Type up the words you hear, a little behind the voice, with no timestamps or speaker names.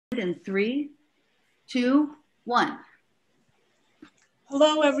in 3, 2, 1.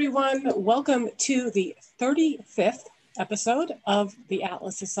 Hello, everyone. Welcome to the 35th episode of the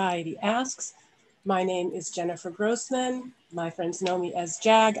Atlas Society Asks. My name is Jennifer Grossman. My friends know me as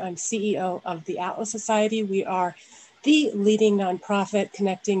Jag. I'm CEO of the Atlas Society. We are the leading nonprofit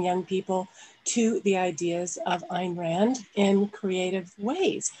connecting young people to the ideas of Ayn Rand in creative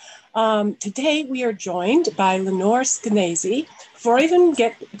ways. Today, we are joined by Lenore Skenazy. Before I even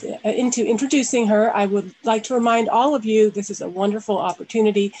get into introducing her, I would like to remind all of you, this is a wonderful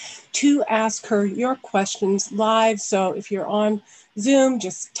opportunity to ask her your questions live. So if you're on Zoom,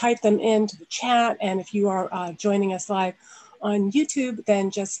 just type them into the chat. And if you are joining us live on YouTube, then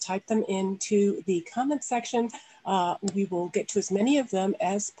just type them into the comment section. We will get to as many of them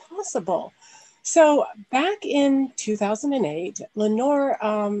as possible. So back in 2008, Lenore,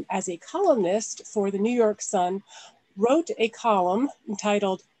 as a columnist for the New York Sun, wrote a column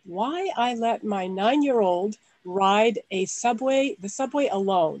entitled, "Why I Let My 9-Year-Old Ride the subway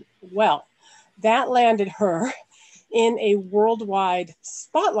Alone." Well, that landed her in a worldwide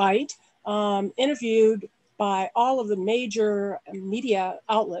spotlight, interviewed by all of the major media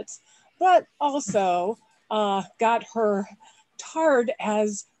outlets, but also got her tarred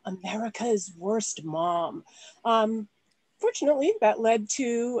as America's worst mom. Fortunately, that led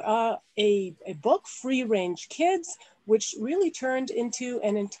to a book, Free Range Kids, which really turned into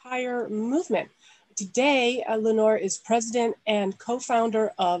an entire movement. Today, Lenore is president and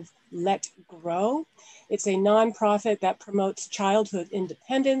co-founder of Let Grow. It's a nonprofit that promotes childhood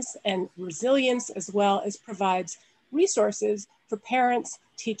independence and resilience, as well as provides resources for parents,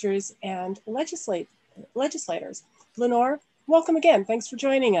 teachers, and legislators. Lenore, welcome again. Thanks for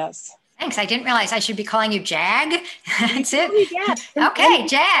joining us. Thanks. I didn't realize I should be calling you Jag. That's it. Yeah. Okay,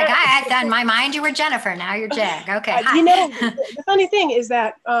 Jag. I had in my mind you were Jennifer. Now you're Jag. Okay. Hi. You know, the funny thing is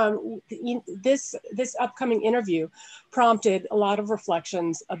that this upcoming interview prompted a lot of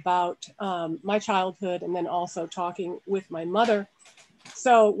reflections about my childhood, and then also talking with my mother.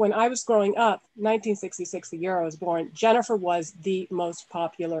 So when I was growing up, 1966, the year I was born, Jennifer was the most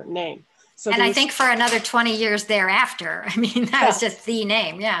popular name. So and I think for another 20 years thereafter. I mean, that was just the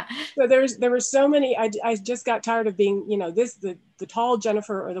name. Yeah. So there were so many. I just got tired of being, the tall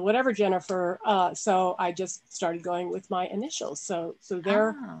Jennifer or the whatever Jennifer. So I just started going with my initials. So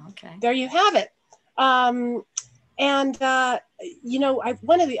there you have it. One of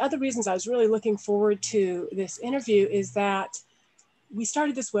the other reasons I was really looking forward to this interview is that we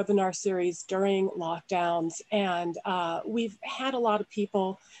started this webinar series during lockdowns, and we've had a lot of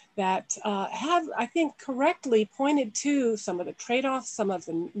people that have, I think, correctly pointed to some of the trade-offs, some of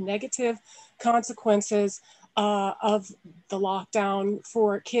the negative consequences of the lockdown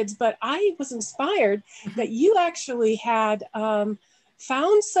for kids. But I was inspired that you actually had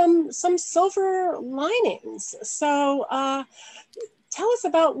found some silver linings. So tell us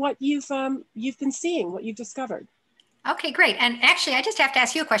about what you've been seeing, what you've discovered. Okay, great. And actually, I just have to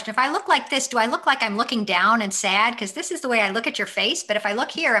ask you a question. If I look like this, do I look like I'm looking down and sad? Because this is the way I look at your face. But if I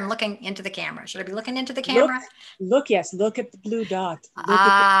look here, I'm looking into the camera. Should I be looking into the camera? Look at the blue dot.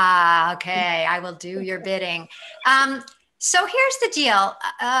 Okay. I will do your bidding. So here's the deal.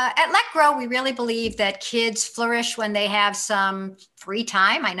 At Let Grow, we really believe that kids flourish when they have some free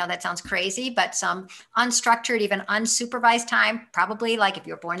time. I know that sounds crazy, but some unstructured, even unsupervised time, probably like if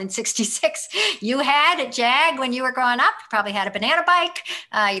you were born in 66, you had at Jag when you were growing up, you probably had a banana bike.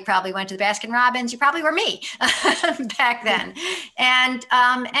 You probably went to the Baskin Robbins. You probably were me back then. And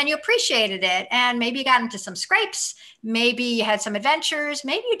you appreciated it. And maybe you got into some scrapes. Maybe you had some adventures.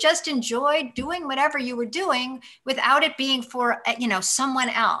 Maybe you just enjoyed doing whatever you were doing without it being for, someone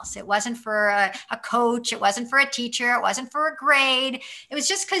else. It wasn't for a coach. It wasn't for a teacher. It wasn't for a grade. It was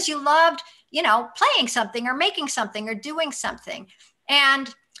just because you loved, playing something or making something or doing something.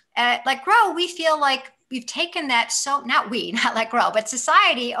 And at Let Grow, we feel like we've taken that, not Let Grow, but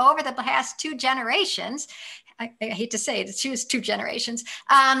society over the past 2 generations, I hate to say it, it's 2 generations,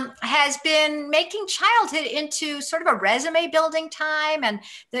 has been making childhood into sort of a resume building time. And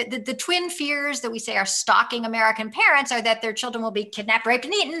the twin fears that we say are stalking American parents are that their children will be kidnapped, raped,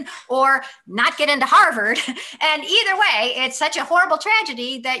 and eaten, or not get into Harvard. And either way, it's such a horrible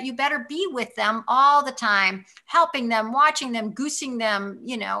tragedy that you better be with them all the time, helping them, watching them, goosing them,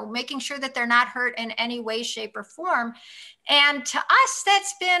 making sure that they're not hurt in any way, shape, or form. And to us,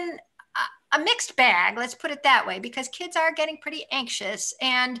 that's been a mixed bag, let's put it that way, because kids are getting pretty anxious,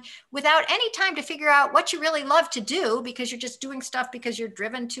 and without any time to figure out what you really love to do, because you're just doing stuff because you're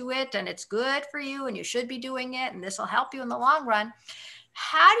driven to it and it's good for you and you should be doing it and this will help you in the long run.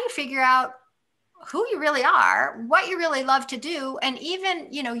 How do you figure out who you really are, what you really love to do, and even,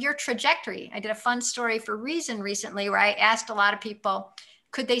 your trajectory. I did a fun story for Reason recently where I asked a lot of people,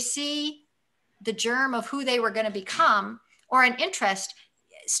 could they see the germ of who they were going to become or an interest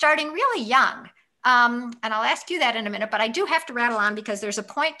starting really young? And I'll ask you that in a minute, but I do have to rattle on because there's a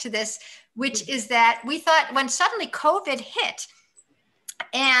point to this, which is that we thought when suddenly COVID hit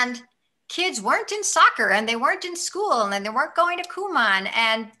and kids weren't in soccer and they weren't in school and then they weren't going to Kumon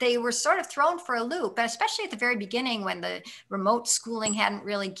and they were sort of thrown for a loop, especially at the very beginning when the remote schooling hadn't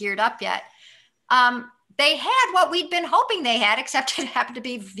really geared up yet. They had what we'd been hoping they had, except it happened to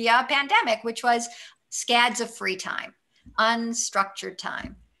be via a pandemic, which was scads of free time, unstructured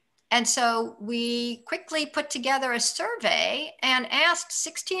time. And so we quickly put together a survey and asked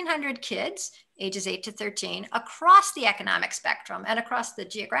 1,600 kids, ages 8 to 13, across the economic spectrum and across the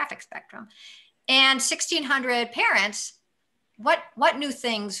geographic spectrum, and 1,600 parents, what new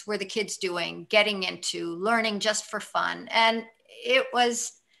things were the kids doing, getting into, learning just for fun? And it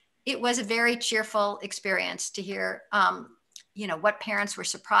was a very cheerful experience to hear, what parents were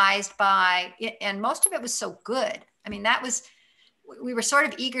surprised by, and most of it was so good. I mean, we were sort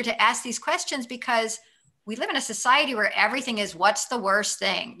of eager to ask these questions because we live in a society where everything is, what's the worst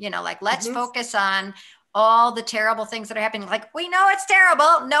thing? Like, let's focus on all the terrible things that are happening. Like, we know it's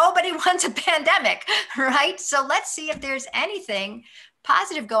terrible. Nobody wants a pandemic, right? So let's see if there's anything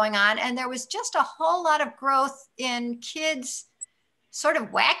positive going on. And there was just a whole lot of growth in kids' sort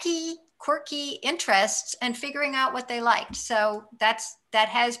of wacky, quirky interests and figuring out what they liked. So that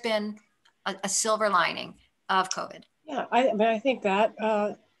has been a silver lining of COVID. Yeah, I think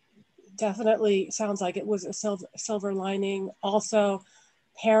that definitely sounds like it was a silver lining. Also,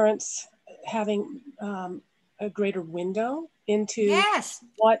 parents having a greater window into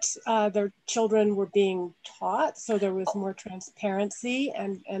what their children were being taught. So there was more transparency,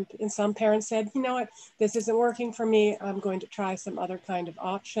 and some parents said, you know what, this isn't working for me. I'm going to try some other kind of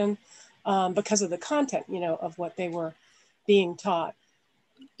option because of the content, of what they were being taught.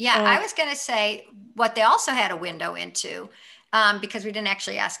 Yeah, I was going to say what they also had a window into, because we didn't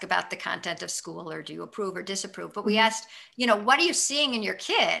actually ask about the content of school or do you approve or disapprove, but we asked, what are you seeing in your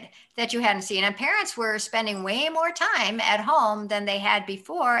kid that you hadn't seen? And parents were spending way more time at home than they had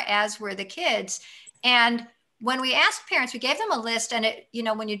before, as were the kids. And when we asked parents, we gave them a list, and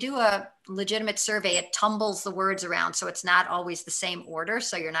when you do a legitimate survey, it tumbles the words around. So it's not always the same order.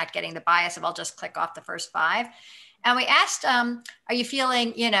 So you're not getting the bias of I'll just click off the first 5. And we asked, are you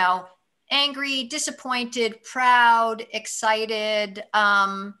feeling, angry, disappointed, proud, excited,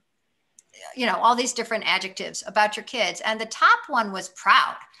 all these different adjectives about your kids. And the top one was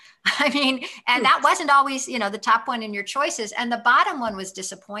proud. I mean, and that wasn't always, the top one in your choices. And the bottom one was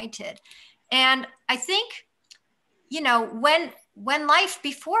disappointed. And I think, when life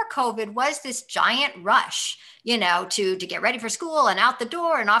before COVID was this giant rush, to get ready for school and out the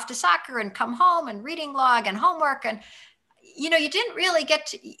door and off to soccer and come home and reading log and homework. And, you didn't really get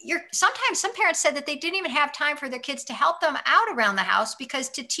to sometimes some parents said that they didn't even have time for their kids to help them out around the house, because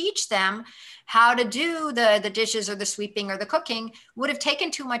to teach them how to do the dishes or the sweeping or the cooking would have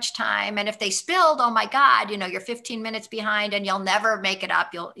taken too much time. And if they spilled, oh my God, you're 15 minutes behind and you'll never make it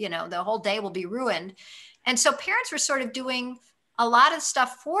up. The whole day will be ruined. And so parents were sort of doing a lot of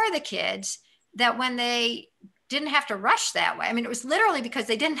stuff for the kids that when they didn't have to rush that way. I mean, it was literally because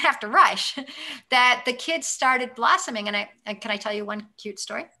they didn't have to rush that the kids started blossoming. And can I tell you one cute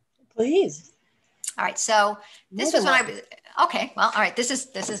story? Please. All right. So this was when I was, okay. Well, all right. This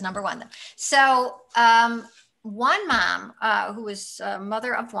is number one then. So one mom who was a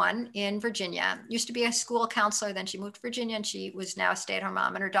mother of one in Virginia, used to be a school counselor. Then she moved to Virginia and she was now a stay-at-home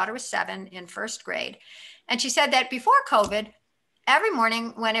mom, and her daughter was 7 in first grade. And she said that before COVID, every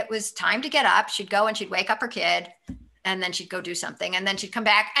morning when it was time to get up, she'd go and she'd wake up her kid, and then she'd go do something. And then she'd come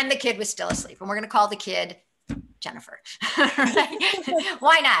back and the kid was still asleep. And we're going to call the kid Jennifer.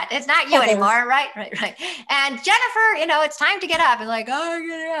 Why not? It's not you anymore. Right. And Jennifer, it's time to get up. And like, oh,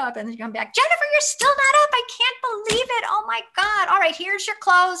 get up. And then you come back. Jennifer, you're still not up. I can't believe it. Oh my God. All right, here's your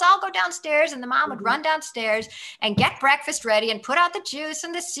clothes. I'll go downstairs. And the mom would run downstairs and get breakfast ready and put out the juice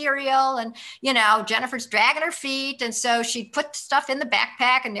and the cereal. And, Jennifer's dragging her feet. And so she'd put stuff in the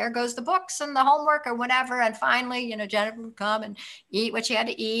backpack, and there goes the books and the homework or whatever. And finally, Jennifer would come and eat what she had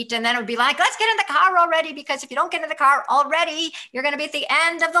to eat. And then it would be like, let's get in the car already, because if you don't get in the car already, you're going to be at the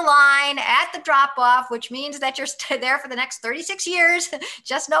end of the line at the drop off, which means that you're there for the next 36 years,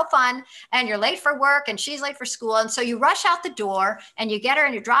 just no fun. And you're late for work and she's late for school. And so you rush out the door and you get her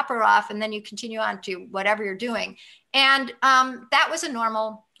and you drop her off, and then you continue on to whatever you're doing. And that was a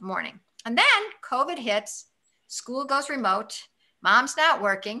normal morning. And then COVID hits, school goes remote, mom's not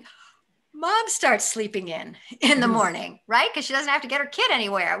working. Mom starts sleeping in the morning, right? Because she doesn't have to get her kid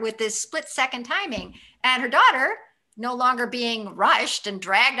anywhere with this split second timing. And her daughter, no longer being rushed and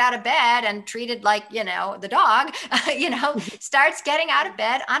dragged out of bed and treated like, the dog, starts getting out of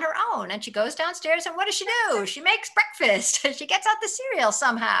bed on her own. And she goes downstairs, and what does she do? She makes breakfast. She gets out the cereal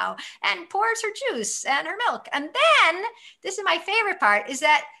somehow and pours her juice and her milk. And then, this is my favorite part, is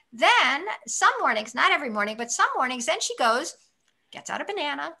that then some mornings, not every morning, but some mornings, then she goes, gets out a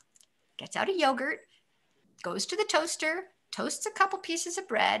banana, gets out a yogurt, goes to the toaster, toasts a couple pieces of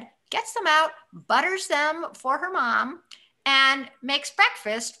bread, gets them out, butters them for her mom, and makes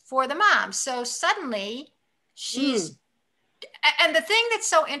breakfast for the mom. So suddenly and the thing that's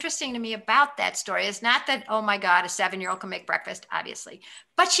so interesting to me about that story is not that, oh my God, a 7-year-old can make breakfast, obviously,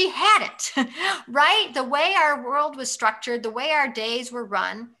 but she had it, right? The way our world was structured, the way our days were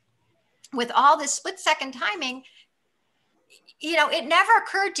run, with all this split second timing, it never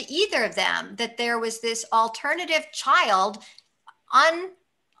occurred to either of them that there was this alternative child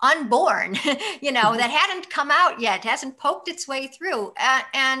unborn, that hadn't come out yet, hasn't poked its way through.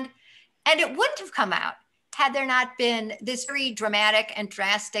 And it wouldn't have come out had there not been this very dramatic and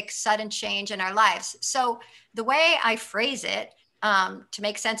drastic sudden change in our lives. So the way I phrase it, to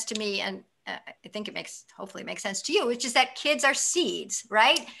make sense to me, and I think hopefully makes sense to you, which is that kids are seeds,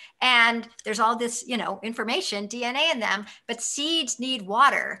 right? And there's all this, information, DNA in them, but seeds need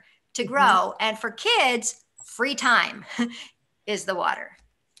water to grow. And for kids, free time is the water.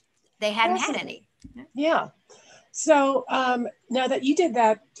 They hadn't had any. Yeah. So now that you did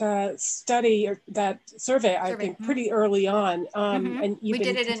that study or that survey, I think pretty early on, and we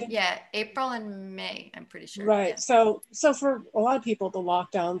did it in April and May, I'm pretty sure. Right. Yeah. So for a lot of people, the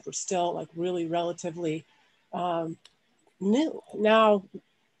lockdowns were still like really relatively new. Now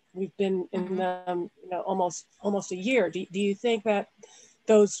we've been in them, almost a year. Do you think that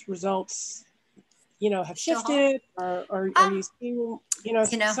those results, have shifted, or are you seeing,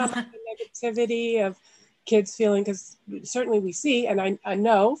 some of the negativity of kids feeling, because certainly we see, and I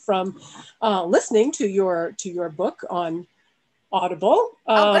know from listening to your book on Audible.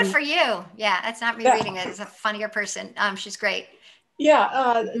 Good for you. Yeah, that's not me reading it. It's a funnier person. She's great.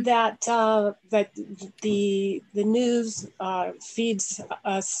 Yeah, that the news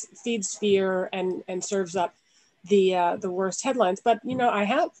feeds fear and serves up the worst headlines. But I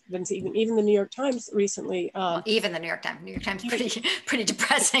have been seeing even the New York Times recently. Even the New York Times, pretty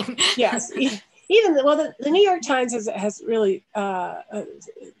depressing. Yes. Even the New York Times has really, I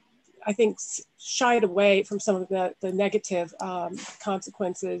think, shied away from some of the negative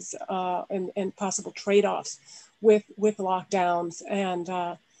consequences and possible trade-offs with lockdowns. And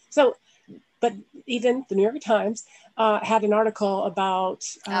but even the New York Times had an article about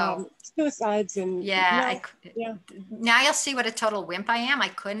suicides and now you'll see what a total wimp I am. I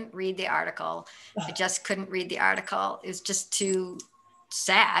couldn't read the article. I just couldn't read the article. It was just too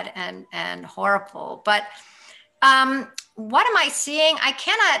sad and horrible. But what am I seeing? I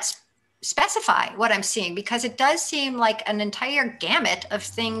cannot specify what I'm seeing, because it does seem like an entire gamut of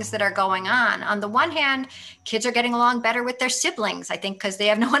things that are going on. On the one hand, kids are getting along better with their siblings, I think, because they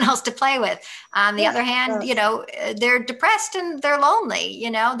have no one else to play with. On the other hand, they're depressed and they're lonely.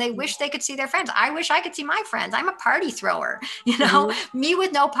 They wish they could see their friends. I wish I could see my friends. I'm a party thrower. Me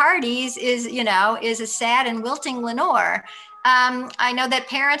with no parties is a sad and wilting Lenore. I know that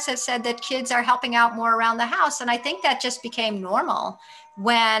parents have said that kids are helping out more around the house. And I think that just became normal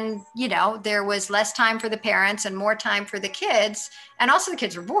when, there was less time for the parents and more time for the kids. And also the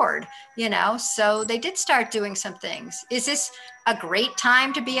kids were bored, so they did start doing some things. Is this a great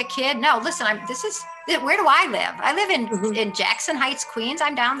time to be a kid? No, listen, where do I live? I live in Jackson Heights, Queens.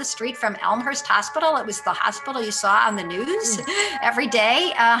 I'm down the street from Elmhurst Hospital. It was the hospital you saw on the news every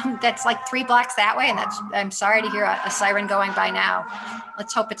day. That's like 3 blocks that way. And I'm sorry to hear a siren going by now.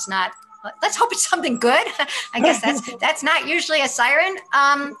 Let's hope it's something good. I guess that's not usually a siren.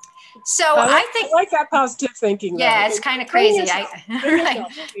 So I think I like that positive thinking. Yeah, it's kind of crazy.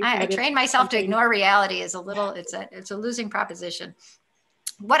 I trained myself to ignore reality. It's a losing proposition.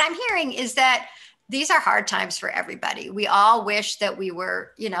 What I'm hearing is that these are hard times for everybody. We all wish that we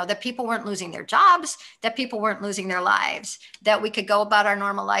were, that people weren't losing their jobs, that people weren't losing their lives, that we could go about our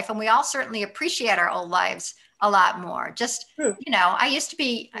normal life. And we all certainly appreciate our old lives a lot more. Just,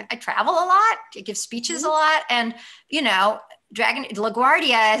 I travel a lot, I give speeches a lot. And,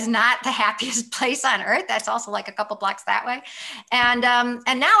 LaGuardia is not the happiest place on earth. That's also like a couple blocks that way. And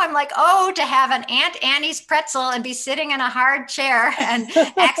now I'm like, oh, to have an Aunt Annie's pretzel and be sitting in a hard chair and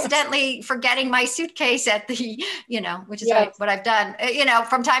accidentally forgetting my suitcase at the, which is what I've done,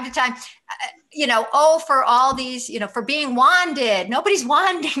 from time to time, for all these, for being wanded. Nobody's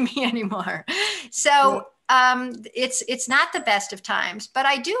wanding me anymore. So it's not the best of times, but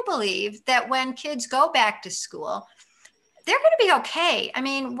I do believe that when kids go back to school, they're going to be okay. I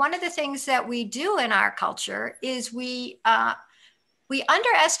mean, one of the things that we do in our culture is we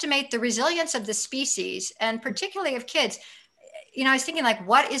underestimate the resilience of the species, and particularly of kids. I was thinking, like,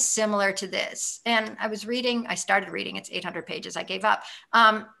 what is similar to this? And I started reading, it's 800 pages. I gave up,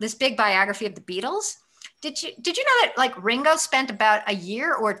 this big biography of the Beatles. Did you know that, like, Ringo spent about a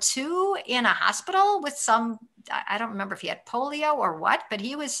year or two in a hospital with I don't remember if he had polio or what, but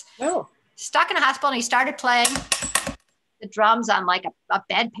he was stuck in a hospital, and he started playing the drums on like a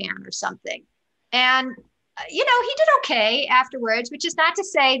bedpan or something. And, he did okay afterwards, which is not to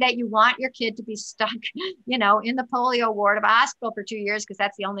say that you want your kid to be stuck, in the polio ward of a hospital for 2 years, because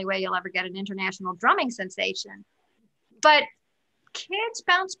that's the only way you'll ever get an international drumming sensation. But kids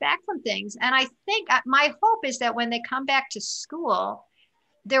bounce back from things. And I think my hope is that when they come back to school,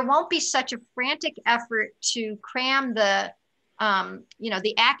 there won't be such a frantic effort to cram the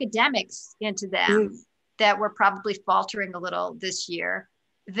academics into them that we're probably faltering a little this year,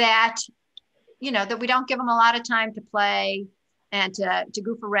 that we don't give them a lot of time to play and to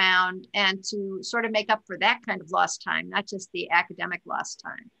goof around and to sort of make up for that kind of lost time, not just the academic lost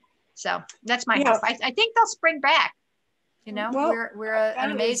time. So that's my hope. I think they'll spring back. We're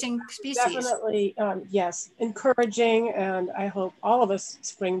an amazing species. Definitely, yes, encouraging, and I hope all of us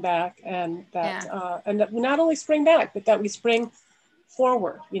spring back, and that we not only spring back, but that we spring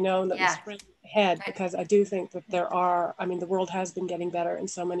forward, that we spring ahead, because I do think that the world has been getting better in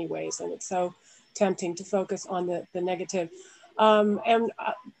so many ways, and it's so tempting to focus on the negative. And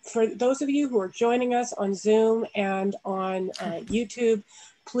for those of you who are joining us on Zoom and on YouTube,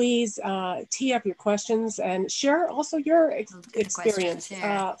 please tee up your questions and share also your experience,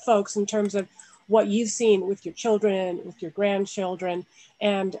 folks, in terms of what you've seen with your children, with your grandchildren,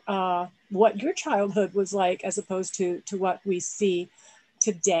 and what your childhood was like as opposed to what we see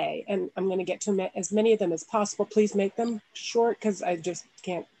today. And I'm going to get to as many of them as possible. Please make them short, because I just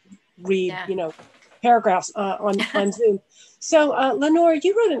can't read, paragraphs on Zoom. So Lenore,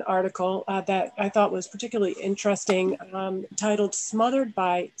 you wrote an article that I thought was particularly interesting, titled "Smothered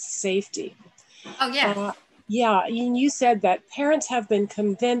by Safety." Oh, yeah. Yeah, and you said that parents have been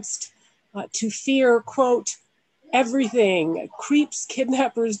convinced to fear, quote, everything: creeps,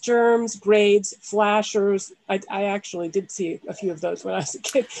 kidnappers, germs, grades, flashers. I actually did see a few of those when I was a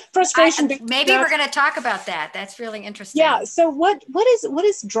kid. Frustration. Maybe we're going to talk about that. That's really interesting. Yeah. So what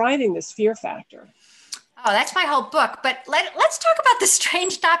is driving this fear factor? Oh, that's my whole book. But let's talk about the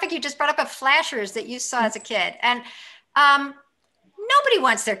strange topic you just brought up of flashers that you saw as a kid. And nobody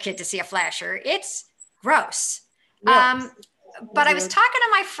wants their kid to see a flasher. It's gross. Yeah. But I was talking to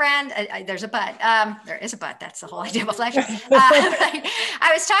my friend, there's a but, there is a but, that's the whole idea of a flasher. I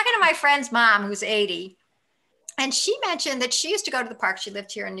was talking to my friend's mom, who's 80, and she mentioned that she used to go to the park. She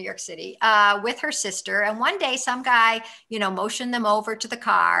lived here in New York City with her sister. And one day some guy, motioned them over to the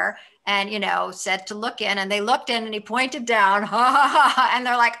car and, said to look in, and they looked in, and he pointed down, ha, ha, ha, and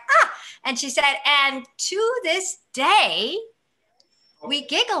they're like, ah. And she said, and to this day, we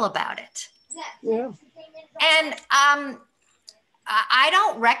giggle about it. Yeah. And I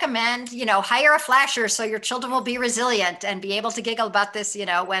don't recommend, hire a flasher so your children will be resilient and be able to giggle about this,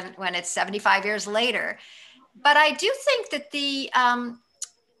 when it's 75 years later. But I do think that the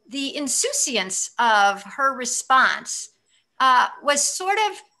insouciance of her response was sort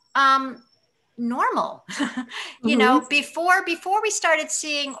of normal, before we started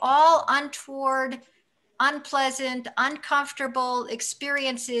seeing all untoward, unpleasant, uncomfortable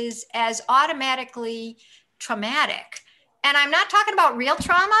experiences as automatically traumatic. And I'm not talking about real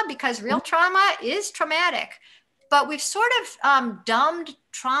trauma, because real trauma is traumatic, but we've sort of dumbed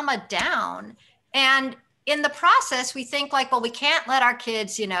trauma down. And in the process, we think like, well, we can't let our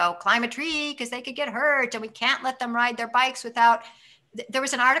kids, climb a tree because they could get hurt, and we can't let them ride their bikes without. There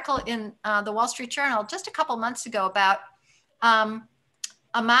was an article in the Wall Street Journal just a couple months ago about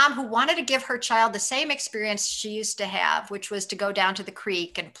a mom who wanted to give her child the same experience she used to have, which was to go down to the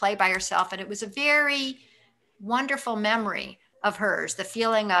creek and play by herself. And it was a very wonderful memory of hers, the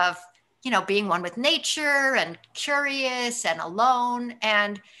feeling of, being one with nature and curious and alone.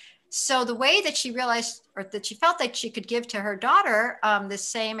 And so the way that she realized, or that she felt that she could give to her daughter the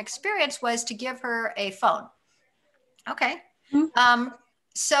same experience, was to give her a phone. Okay. And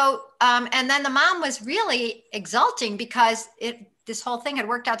then the mom was really exulting because this whole thing had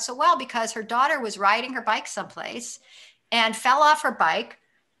worked out so well, because her daughter was riding her bike someplace and fell off her bike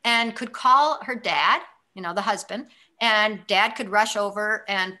and could call her dad, the husband, and dad could rush over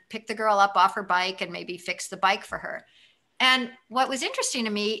and pick the girl up off her bike and maybe fix the bike for her. And what was interesting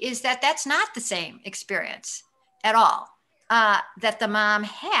to me is that that's not the same experience at all. That the mom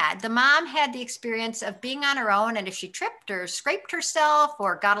had. The mom had the experience of being on her own, and if she tripped or scraped herself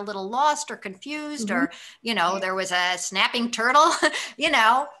or got a little lost or confused, or there was a snapping turtle,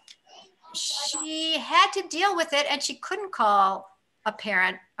 she had to deal with it, and she couldn't call a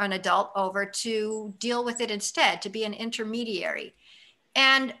parent, an adult, over to deal with it instead, to be an intermediary.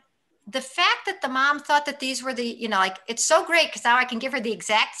 And the fact that the mom thought that these were it's so great because now I can give her the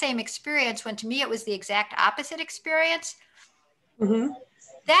exact same experience, when to me it was the exact opposite experience.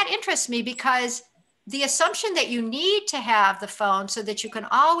 That interests me, because the assumption that you need to have the phone so that you can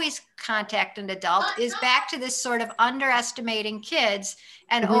always contact an adult is back to this sort of underestimating kids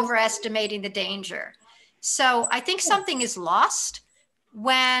and overestimating the danger. So I think something is lost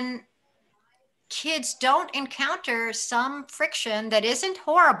when kids don't encounter some friction that isn't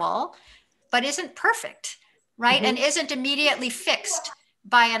horrible, but isn't perfect, right? And isn't immediately fixed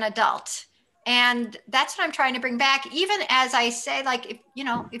by an adult. And that's what I'm trying to bring back. Even as I say, if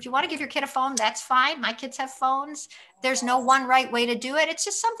you want to give your kid a phone, that's fine. My kids have phones. There's no one right way to do it. It's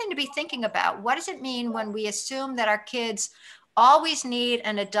just something to be thinking about. What does it mean when we assume that our kids always need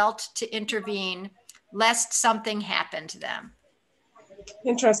an adult to intervene lest something happen to them?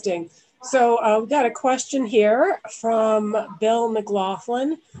 Interesting. So we've got a question here from Bill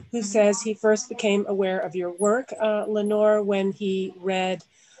McLaughlin, who says he first became aware of your work, Lenore, when he read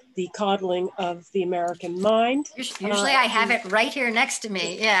The Coddling of the American Mind. Usually I have it right here next to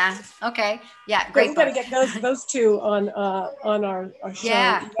me. Yeah. Okay. Yeah. Great. We've got to get those two on our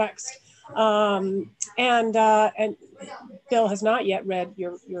show next. And Bill has not yet read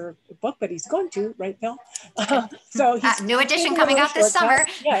your book, but he's going to, right, Bill? So he's new edition coming out this summer.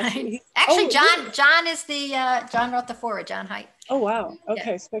 Yes. Actually, John wrote the foreword, John Haidt. Oh, wow.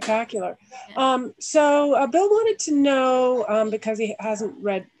 Okay, spectacular. So Bill wanted to know, because he hasn't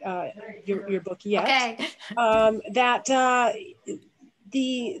read your book yet, that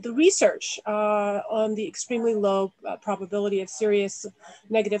the research on the extremely low probability of serious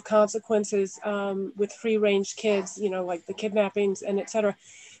negative consequences with free-range kids, like the kidnappings and et cetera.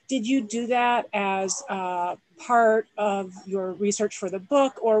 Did you do that as part of your research for the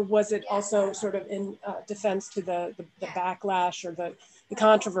book, or was it also sort of in defense to the backlash or the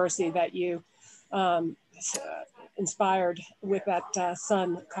controversy that you inspired with that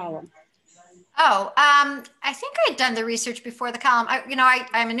Sun column? I think I had done the research before the column.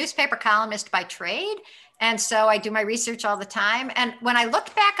 I'm a newspaper columnist by trade. And so I do my research all the time. And when I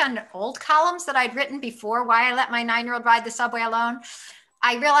looked back on old columns that I'd written before, Why I Let My 9-Year-Old Ride the Subway Alone,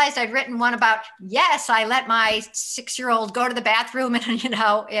 I realized I'd written one about, yes, I let my 6-year-old go to the bathroom and,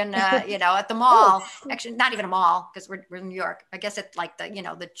 at the mall. Actually, not even a mall, because we're in New York. I guess it's like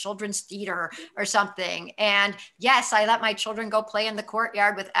the children's theater or something. And yes, I let my children go play in the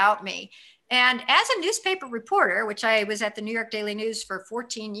courtyard without me. And as a newspaper reporter, which I was at the New York Daily News for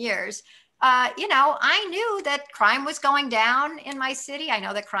 14 years, I knew that crime was going down in my city. I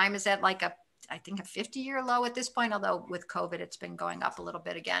know that crime is at I think a 50-year low at this point, although with COVID, it's been going up a little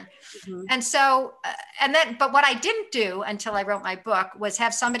bit again. And so, but what I didn't do until I wrote my book was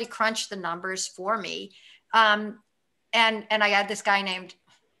have somebody crunch the numbers for me. And I had this guy named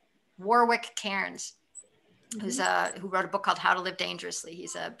Warwick Cairns, who wrote a book called How to Live Dangerously.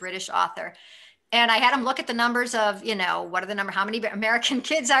 He's a British author. And I had him look at the numbers of, what are the numbers, how many American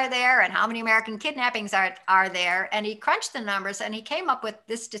kids are there and how many American kidnappings are there. And he crunched the numbers and he came up with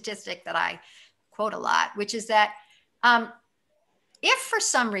this statistic that I quote a lot, which is that if for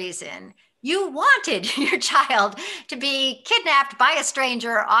some reason you wanted your child to be kidnapped by a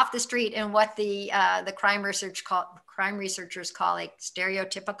stranger off the street in what the crime researchers call a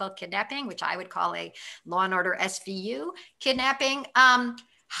stereotypical kidnapping, which I would call a Law and Order SVU kidnapping,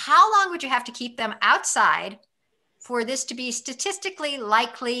 how long would you have to keep them outside for this to be statistically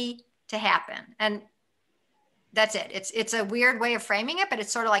likely to happen? And that's it. It's a weird way of framing it, but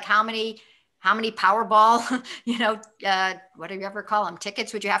it's sort of like how many Powerball, whatever you ever call them,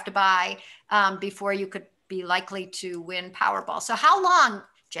 tickets would you have to buy before you could be likely to win Powerball? So how long,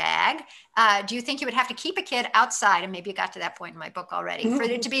 Jag, do you think you would have to keep a kid outside? And maybe you got to that point in my book already, for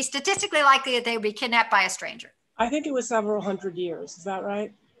it to be statistically likely that they would be kidnapped by a stranger. I think it was several hundred years. Is that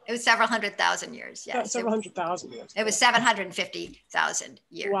right? It was several 100,000 years. Yes. Several 100,000 years. It was 750,000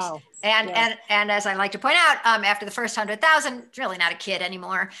 years. Wow. And as I like to point out, after the first 100,000, it's really not a kid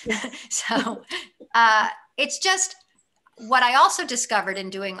anymore. So it's just what I also discovered in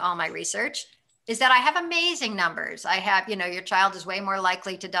doing all my research is that I have amazing numbers. I have, your child is way more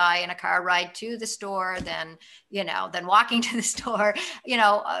likely to die in a car ride to the store than walking to the store.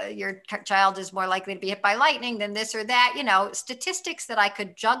 Your child is more likely to be hit by lightning than this or that, statistics that I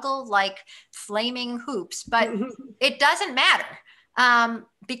could juggle like flaming hoops, but it doesn't matter.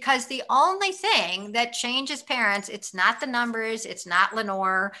 Because the only thing that changes parents, it's not the numbers, it's not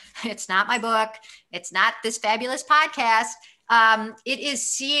Lenore, it's not my book, it's not this fabulous podcast. It is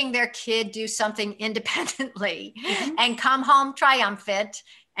seeing their kid do something independently and come home triumphant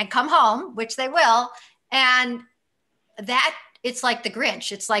and come home, which they will. And that it's like the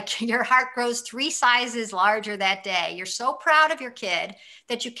Grinch. It's like your heart grows 3 sizes larger that day. You're so proud of your kid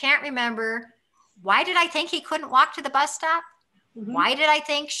that you can't remember, why did I think he couldn't walk to the bus stop? Why did I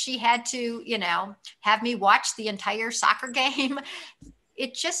think she had to, have me watch the entire soccer game?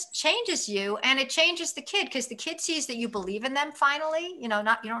 It just changes you, and it changes the kid, because the kid sees that you believe in them finally, you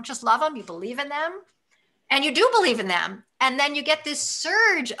don't just love them, you believe in them, and you do believe in them. And then you get this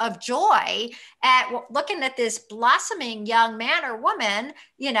surge of joy at looking at this blossoming young man or woman,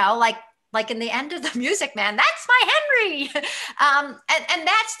 like in the end of the Music Man, that's my Henry. And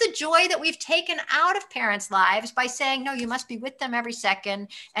that's the joy that we've taken out of parents' lives by saying, no, you must be with them every second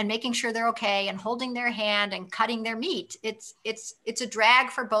and making sure they're okay and holding their hand and cutting their meat. It's a drag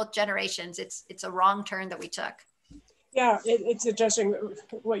for both generations. It's a wrong turn that we took. Yeah, it's interesting.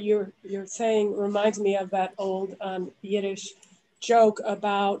 What you're saying reminds me of that old Yiddish joke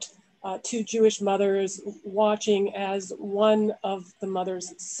about 2 Jewish mothers watching as one of the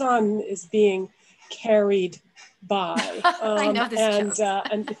mother's son is being carried by. I know this joke.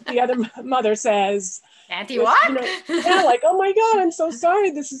 And the other mother says, Auntie, what? Like, oh my God, I'm so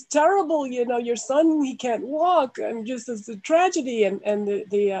sorry. This is terrible. Your son, he can't walk. And just as a tragedy. And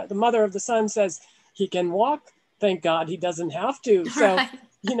the mother of the son says, he can walk. Thank God he doesn't have to. So,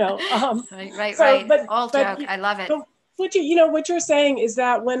 right. Right. But, old joke. I love it. What you're saying is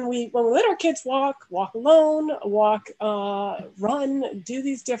that when we let our kids walk alone, run, do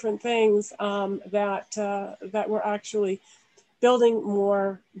these different things, that we're actually building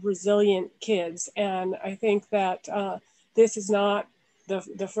more resilient kids. And I think that this is not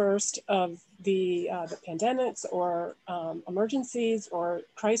the first of the pandemics or emergencies or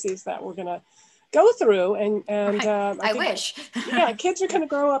crises that we're going to go through. And right. I think, wish. Kids are going to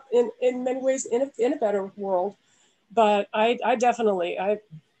grow up in many ways in a better world. But I've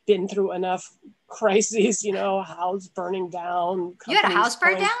been through enough crises, house burning down. You had a house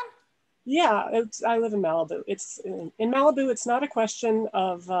burn down? Yeah, I live in Malibu. It's in Malibu. It's not a question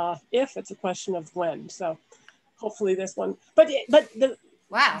of if, it's a question of when. So hopefully this one, but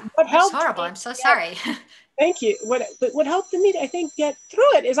wow, that's horrible. I'm so sorry. Thank you. What helped me, I think, get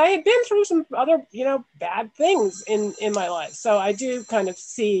through it is I had been through some other, bad things in my life. So I do kind of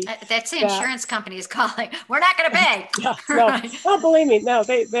see that's the insurance company is calling. We're not going to pay. No, right. Oh, believe me, no,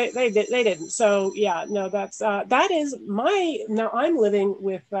 they didn't. So yeah, no, that is now I'm living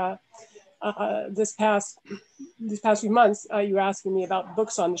with this past few months. You were asking me about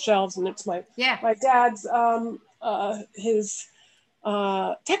books on the shelves, and it's my dad's his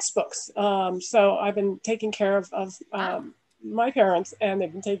textbooks. So I've been taking care of my parents, and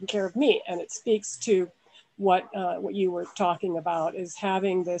they've been taking care of me. And it speaks to what you were talking about, is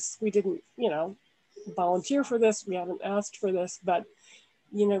having this. We didn't, volunteer for this. We haven't asked for this, but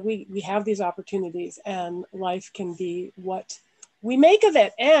we have these opportunities, and life can be what we make of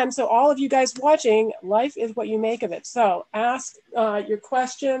it. And so all of you guys watching, life is what you make of it. So ask your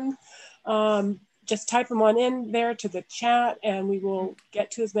question. Just type them on in there to the chat, and we will get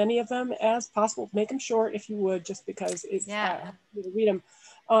to as many of them as possible. Make them short if you would, just because it's read them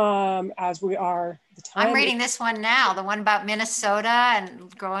as we are the time. I'm reading this one now, the one about Minnesota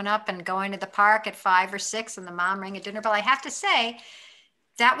and growing up and going to the park at 5 or 6 and the mom rang a dinner bell. I have to say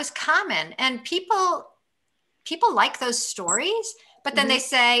that was common, and people like those stories, but then they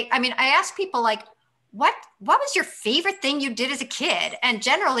say, I ask people like, what was your favorite thing you did as a kid? And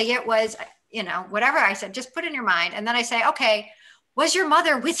generally it was, whatever I said, just put in your mind. And then I say, okay, was your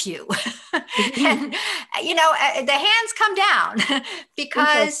mother with you? And, the hands come down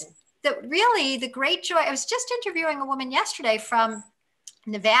because the great joy, I was just interviewing a woman yesterday from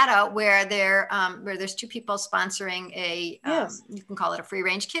Nevada where there's 2 people sponsoring you can call it a free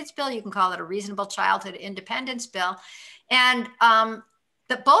range kids bill. You can call it a reasonable childhood independence bill. And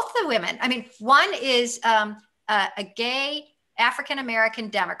both the women, one is a gay African-American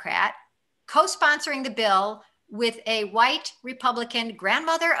Democrat, co-sponsoring the bill with a white Republican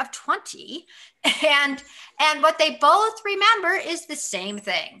grandmother of 20. And what they both remember is the same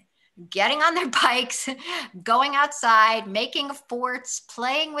thing: getting on their bikes, going outside, making forts,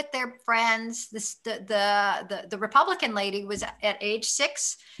 playing with their friends. The Republican lady was at age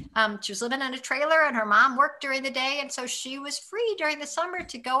 6. She was living in a trailer, and her mom worked during the day. And so she was free during the summer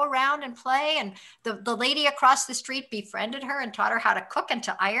to go around and play. And the lady across the street befriended her and taught her how to cook and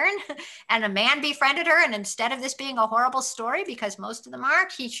to iron. And a man befriended her. And instead of this being a horrible story, because most of them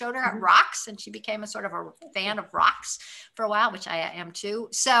aren't, he showed her rocks, and she became a sort of a fan of rocks for a while, which I am too.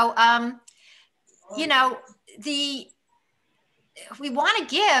 So, you know, we want to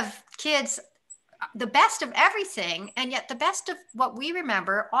give kids the best of everything, and yet the best of what we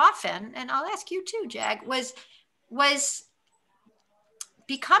remember often, and I'll ask you too, Jag, was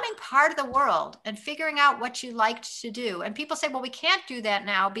becoming part of the world and figuring out what you liked to do. And people say, well, we can't do that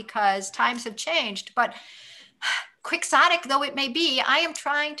now because times have changed. But quixotic though it may be, I am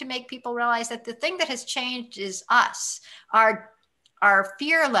trying to make people realize that the thing that has changed is us, our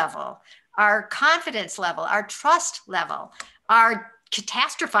fear level, our confidence level, our trust level, our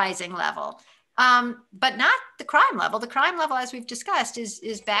catastrophizing level, but not the crime level. The crime level, as we've discussed,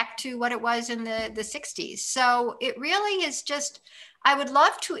 is back to what it was in the 60s. So it really is just, I would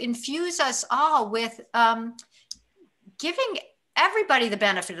love to infuse us all with giving everybody the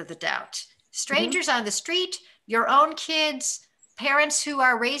benefit of the doubt. Strangers on the street, your own kids, parents who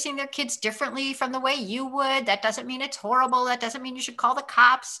are raising their kids differently from the way you would. That doesn't mean it's horrible. That doesn't mean you should call the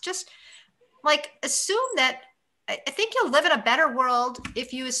cops. Just like assume that, I think you'll live in a better world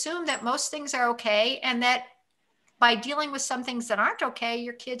if you assume that most things are okay, and that by dealing with some things that aren't okay,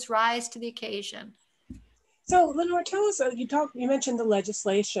 your kids rise to the occasion. So Lenore, tell us, you mentioned the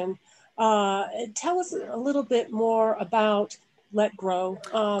legislation. Tell us a little bit more about Let Grow,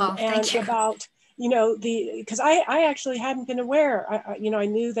 and about, you know, because I actually hadn't been aware. I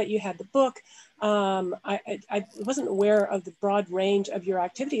knew that you had the book. I wasn't aware of the broad range of your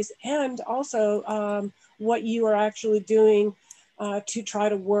activities, and also what you are actually doing to try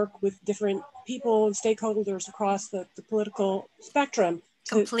to work with different people and stakeholders across the political spectrum.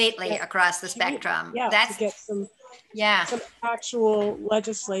 Completely across the spectrum. Yeah, to get some actual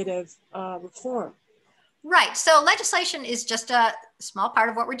legislative reform. Right. So legislation is just a small part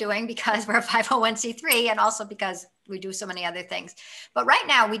of what we're doing because we're a 501c3, and also because we do so many other things. But right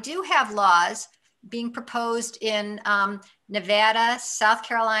now we do have laws being proposed in Nevada, South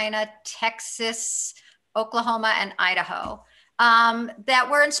Carolina, Texas, Oklahoma, and Idaho that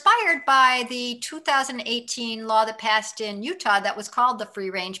were inspired by the 2018 law that passed in Utah that was called the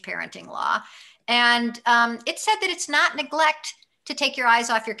Free Range Parenting Law. And it said that it's not neglect to take your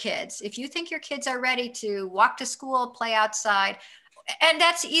eyes off your kids. If you think your kids are ready to walk to school, play outside, and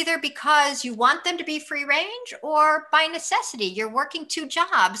that's either because you want them to be free range or by necessity, you're working 2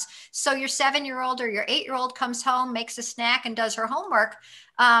 jobs. So your 7-year-old or your 8-year-old comes home, makes a snack, and does her homework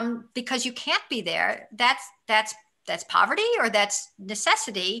because you can't be there. That's poverty or that's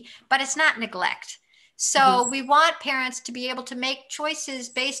necessity, but it's not neglect. So we want parents to be able to make choices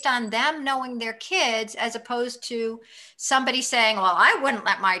based on them knowing their kids, as opposed to somebody saying, well, I wouldn't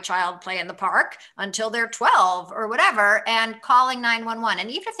let my child play in the park until they're 12 or whatever, and calling 911. And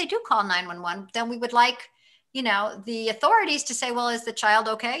even if they do call 911, then we would like, you know, the authorities to say, well, is the child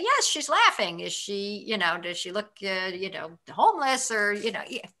okay? Yes, she's laughing. Is she, you know, does she look, homeless, or, you know,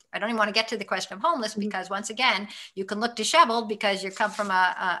 I don't even want to get to the question of homeless, because once again, you can look disheveled because you come from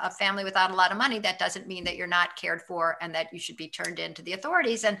a family without a lot of money. That doesn't mean that you're not cared for and that you should be turned into the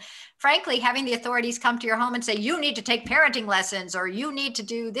authorities. And frankly, having the authorities come to your home and say, you need to take parenting lessons, or you need to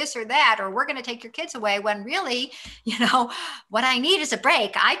do this or that, or we're going to take your kids away, when really, you know, what I need is a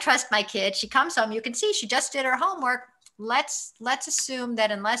break. I trust my kid. She comes home. You can see she just did her homework. Let's assume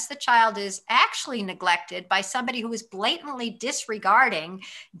that unless the child is actually neglected by somebody who is blatantly disregarding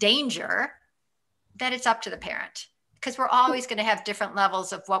danger, that it's up to the parent, because we're always going to have different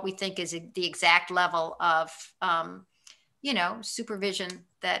levels of what we think is the exact level of, supervision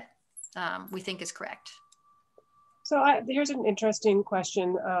that we think is correct. So here's an interesting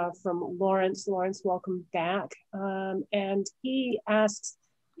question from Lawrence. Lawrence, welcome back. And he asks,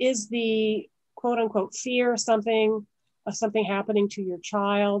 is the quote unquote fear of something happening to your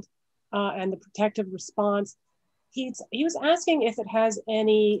child and the protective response, he was asking if it has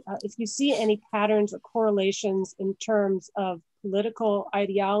any, if you see any patterns or correlations in terms of political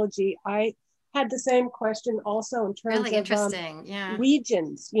ideology. I had the same question also in terms really of interesting.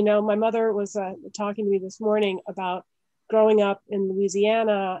 Regions. You know, my mother was talking to me this morning about growing up in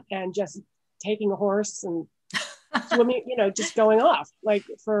Louisiana and just taking a horse and swimming, just going off like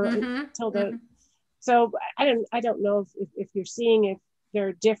for till the. Mm-hmm. So I don't know if you're seeing if there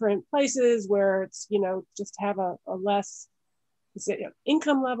are different places where it's just have a less, is it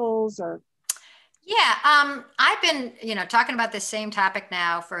income levels or. Yeah, I've been, talking about this same topic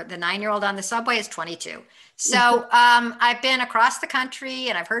now for the 9-year-old on the subway is 22. So I've been across the country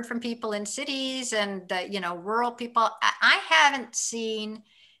and I've heard from people in cities and rural people. I haven't seen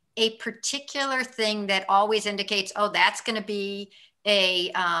a particular thing that always indicates, oh, that's going to be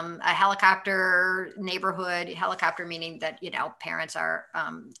a helicopter neighborhood. Helicopter meaning that parents are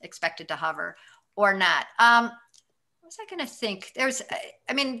expected to hover or not. What was I going to think?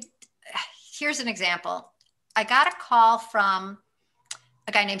 Here's an example. I got a call from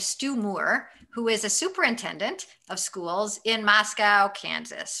a guy named Stu Moore, who is a superintendent of schools in Moscow,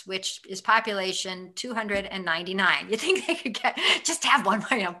 Kansas, which is population 299. You think they could just have one,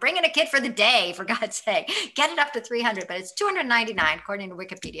 bring in a kid for the day, for God's sake, get it up to 300, but it's 299 according to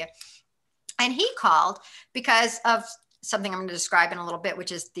Wikipedia. And he called because of something I'm going to describe in a little bit,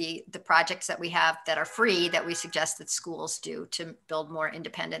 which is the projects that we have that are free that we suggest that schools do to build more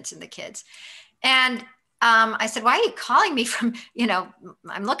independence in the kids. And I said, why are you calling me from,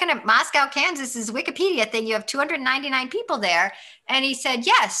 I'm looking at Moscow, Kansas's Wikipedia thing. You have 299 people there. And he said,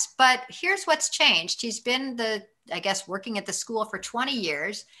 yes, but here's what's changed. He's been working at the school for 20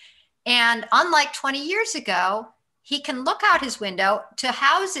 years. And unlike 20 years ago, he can look out his window to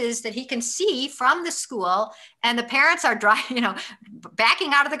houses that he can see from the school, and the parents are driving,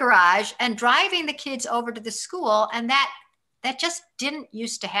 backing out of the garage and driving the kids over to the school. And that just didn't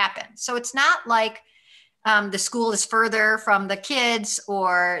used to happen. So it's not like the school is further from the kids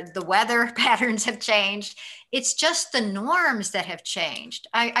or the weather patterns have changed. It's just the norms that have changed.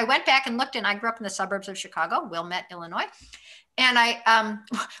 I went back and looked, and I grew up in the suburbs of Chicago, Wilmette, Illinois. And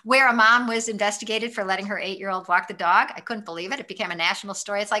where a mom was investigated for letting her 8-year-old walk the dog. I couldn't believe it. It became a national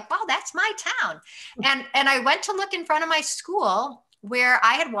story. It's like, wow, that's my town. And I went to look in front of my school where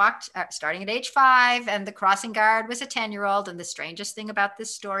I had walked starting at age 5, and the crossing guard was a 10-year-old. And the strangest thing about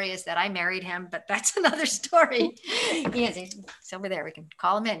this story is that I married him, but that's another story. He's over there. We can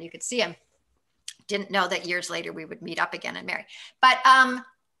call him in. You could see him. Didn't know that years later we would meet up again and marry. But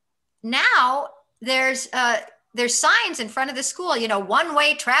now there's signs in front of the school,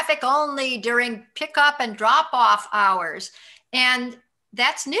 one-way traffic only during pickup and drop-off hours. And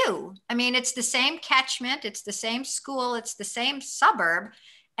that's new. I mean, it's the same catchment, it's the same school, it's the same suburb,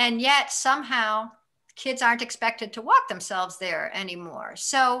 and yet somehow kids aren't expected to walk themselves there anymore.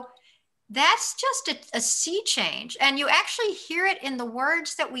 So that's just a sea change. And you actually hear it in the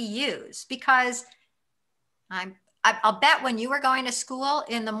words that we use, because I'll bet when you were going to school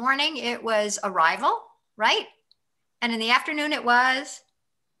in the morning, it was arrival, right? And in the afternoon, it was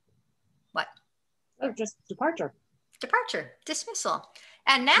what? Oh, just departure. Departure, dismissal.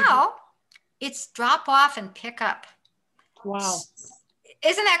 And now it's drop off and pick up. Wow.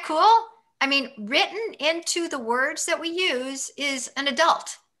 Isn't that cool? I mean, written into the words that we use is an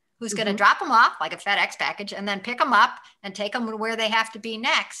adult who's going to drop them off like a FedEx package and then pick them up and take them where they have to be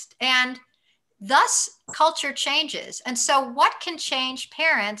next. And thus culture changes. And so what can change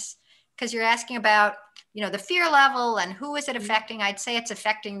parents? Because you're asking about the fear level and who is it affecting? I'd say it's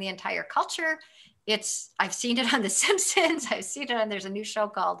affecting the entire culture. I've seen it on The Simpsons. I've seen it on, there's a new show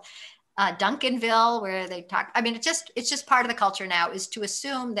called Duncanville where they talk. I mean, it's just part of the culture now, is to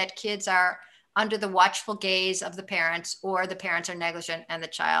assume that kids are under the watchful gaze of the parents, or the parents are negligent and the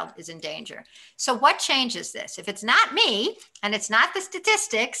child is in danger. So what changes this? If it's not me, and it's not the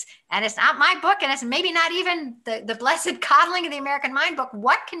statistics, and it's not my book, and it's maybe not even the blessed coddling of the American Mind book,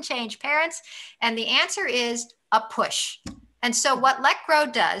 what can change parents? And the answer is a push. And so what Let Grow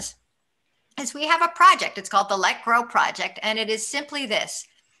does is we have a project. It's called the Let Grow Project. And it is simply this.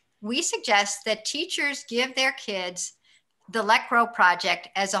 We suggest that teachers give their kids the Let Grow Project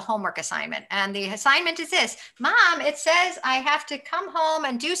as a homework assignment. And the assignment is this: Mom, it says I have to come home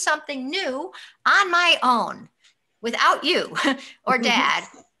and do something new on my own without you or Dad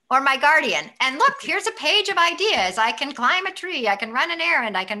or my guardian. And look, here's a page of ideas. I can climb a tree. I can run an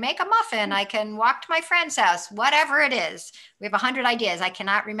errand. I can make a muffin. I can walk to my friend's house, whatever it is. We have 100 ideas. I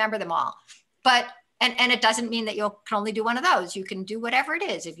cannot remember them all. But And it doesn't mean that you can only do one of those. You can do whatever it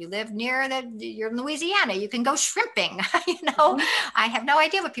is. If you live you're in Louisiana, you can go shrimping. I have no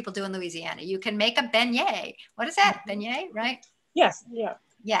idea what people do in Louisiana. You can make a beignet. What is that? Beignet, right? Yes. Yeah.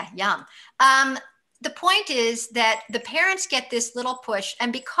 Yeah. Yum. The point is that the parents get this little push,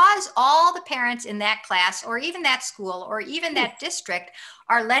 and because all the parents in that class, or even that school, or even that district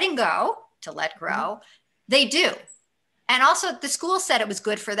are letting go to let grow, they do. And also the school said it was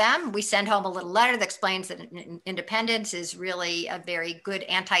good for them. We send home a little letter that explains that independence is really a very good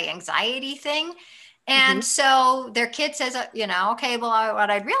anti-anxiety thing. And so their kid says, okay, well, what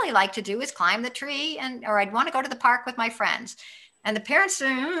I'd really like to do is climb the tree or I'd want to go to the park with my friends. And the parents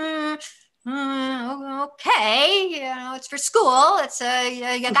say, okay, it's for school.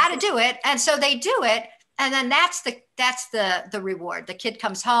 You got to do it. And so they do it. And then that's the reward. The kid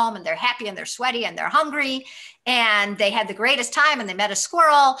comes home and they're happy and they're sweaty and they're hungry and they had the greatest time and they met a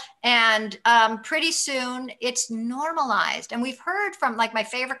squirrel. And pretty soon it's normalized. And we've heard from, like, my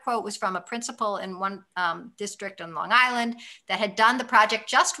favorite quote was from a principal in one district on Long Island that had done the project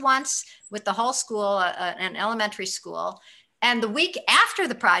just once with the whole school, an elementary school. And the week after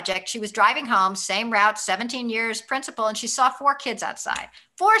the project, she was driving home, same route, 17 years principal, and she saw 4 kids outside.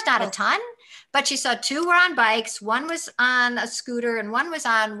 4 is not a ton, but she saw 2 were on bikes, 1 was on a scooter, and 1 was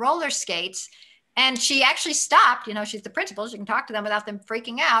on roller skates. And she actually stopped, she's the principal, she can talk to them without them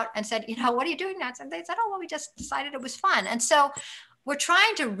freaking out, and said, what are you doing now? And they said, oh, well, we just decided it was fun. And so we're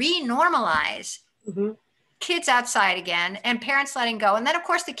trying to re-normalize kids outside again and parents letting go. And then of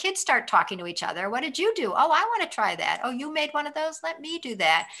course the kids start talking to each other. What did you do? Oh, I want to try that. Oh, you made one of those? Let me do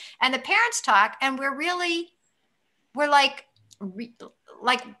that. And the parents talk, and we're like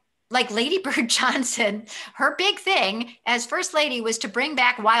Lady Bird Johnson, her big thing as first lady was to bring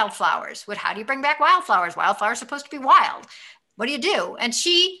back wildflowers. How do you bring back wildflowers? Wildflowers are supposed to be wild. What do you do? And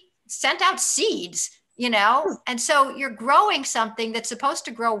she sent out seeds, and so you're growing something that's supposed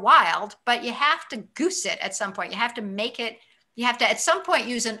to grow wild, but you have to goose it at some point. You have to make it, you have to at some point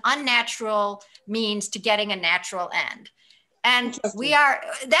use an unnatural means to getting a natural end. And that's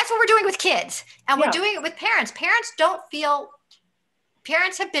what we're doing with kids. And we're doing it with parents.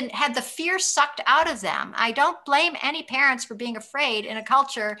 Parents have had the fear sucked out of them. I don't blame any parents for being afraid in a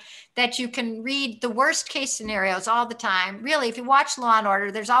culture that you can read the worst case scenarios all the time. Really, if you watch Law and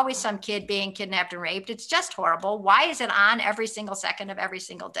Order, there's always some kid being kidnapped and raped. It's just horrible. Why is it on every single second of every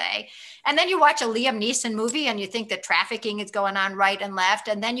single day? And then you watch a Liam Neeson movie and you think that trafficking is going on right and left.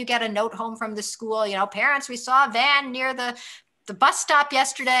 And then you get a note home from the school, parents, we saw a van near the bus stop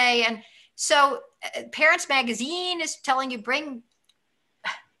yesterday. And so Parents Magazine is telling you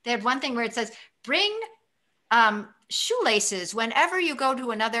they had one thing where it says, bring shoelaces whenever you go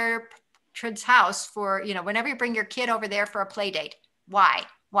to another kid's house whenever you bring your kid over there for a play date. Why?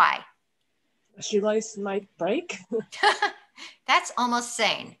 A shoelace might break. That's almost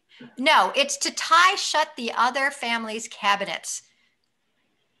sane. No, it's to tie shut the other family's cabinets.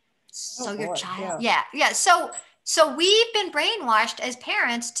 So your child, yeah. So we've been brainwashed as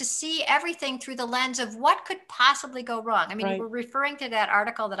parents to see everything through the lens of what could possibly go wrong. I mean, you were referring to that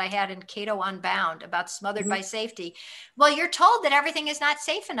article that I had in Cato Unbound about smothered by safety. Well, you're told that everything is not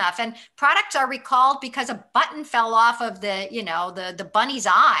safe enough, and products are recalled because a button fell off of the bunny's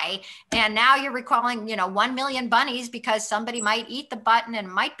eye, and now you're recalling 1 million bunnies because somebody might eat the button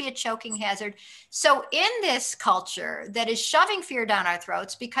and might be a choking hazard. So in this culture that is shoving fear down our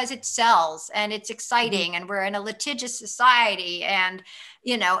throats because it sells and it's exciting and we're in a litigious society and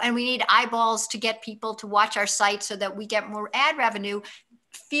we need eyeballs to get people to watch our site so that we get more ad revenue,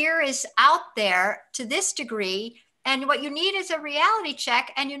 fear is out there to this degree. And what you need is a reality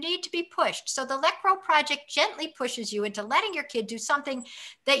check, and you need to be pushed. So the Let Grow Project gently pushes you into letting your kid do something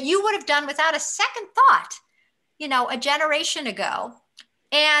that you would have done without a second thought, a generation ago.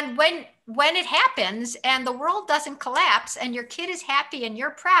 And when it happens and the world doesn't collapse and your kid is happy and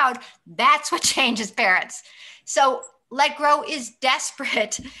you're proud, that's what changes parents. So Let Grow is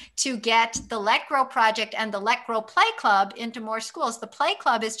desperate to get the Let Grow Project and the Let Grow Play Club into more schools. The Play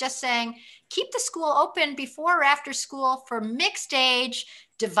Club is just saying, keep the school open before or after school for mixed age,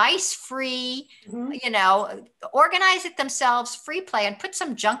 device free, organize it themselves, free play, and put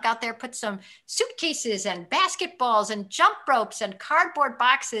some junk out there, put some suitcases and basketballs and jump ropes and cardboard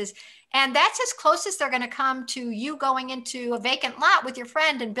boxes. And that's as close as they're going to come to you going into a vacant lot with your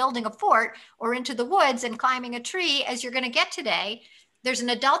friend and building a fort, or into the woods and climbing a tree, as you're going to get today. There's an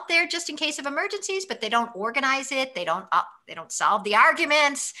adult there just in case of emergencies, but they don't organize it. They don't solve the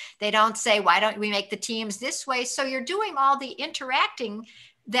arguments. They don't say, why don't we make the teams this way? So you're doing all the interacting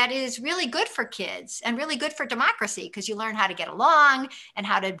that is really good for kids and really good for democracy, because you learn how to get along and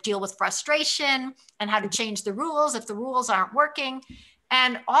how to deal with frustration and how to change the rules if the rules aren't working.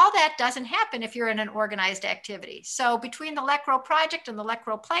 And all that doesn't happen if you're in an organized activity. So between the Let Grow Project and the Let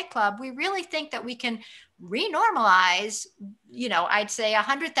Grow Play Club, we really think that we can renormalize, I'd say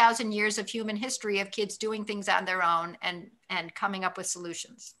 100,000 years of human history of kids doing things on their own and coming up with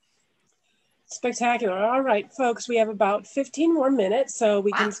solutions. Spectacular. All right, folks, we have about 15 more minutes, so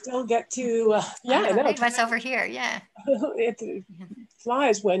we can still get to, yeah, I know. Read what's over here, yeah. It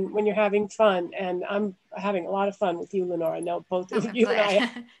flies when you're having fun, and I'm having a lot of fun with you, Lenore. I know both of you and I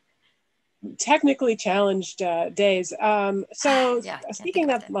have technically challenged days. So yeah, speaking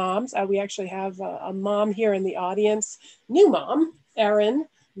of moms, we actually have a mom here in the audience, new mom, Erin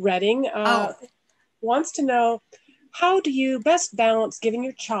Redding, wants to know, how do you best balance giving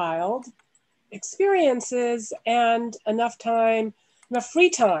your child experiences and enough free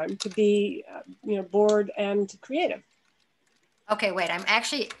time to be, bored and creative? Okay, wait, I'm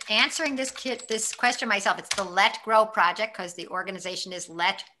actually answering this question myself. It's the Let Grow project because the organization is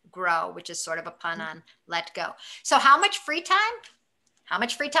Let Grow, which is sort of a pun on let go. So how much free time? How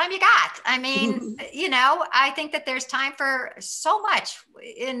much free time you got? I mean, I think that there's time for so much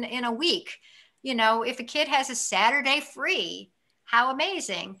in a week. If a kid has a Saturday free, how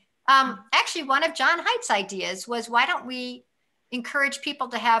amazing. Actually, one of John Haidt's ideas was, why don't we encourage people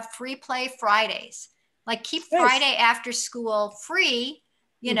to have free play Fridays? Like keep Friday after school free,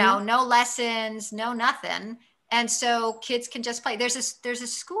 no lessons, no nothing. And so kids can just play. There's a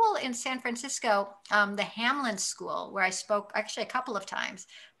school in San Francisco, the Hamlin School, where I spoke actually a couple of times,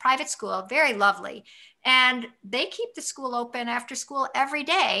 private school, very lovely. And they keep the school open after school every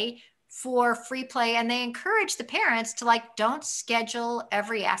day for free play. And they encourage the parents to don't schedule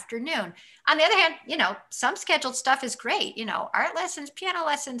every afternoon. On the other hand, some scheduled stuff is great, art lessons, piano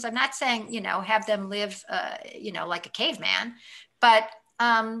lessons. I'm not saying, have them live, like a caveman, but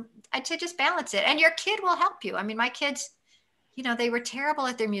I'd say just balance it, and your kid will help you. I mean, my kids, they were terrible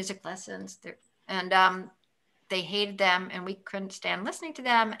at their music lessons, and they hated them, and we couldn't stand listening to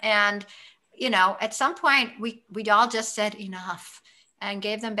them. And, at some point we all just said enough and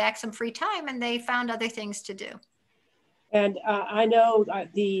gave them back some free time, and they found other things to do. And I know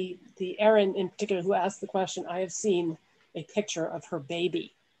the Erin in particular who asked the question, I have seen a picture of her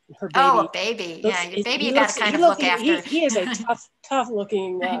baby. Her baby. Oh, a baby. Yeah, your baby you got to kind of look after. He is a tough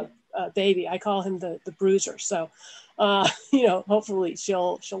looking baby. I call him the bruiser. So, hopefully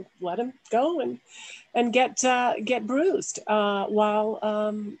she'll let him go and get bruised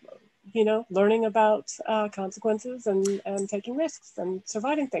while learning about consequences and taking risks and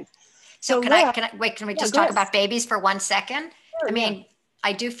surviving things. So can we just talk about babies for 1 second? Sure, I mean,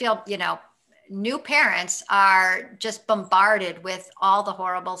 I do feel, new parents are just bombarded with all the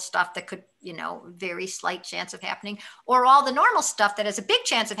horrible stuff that could, very slight chance of happening, or all the normal stuff that has a big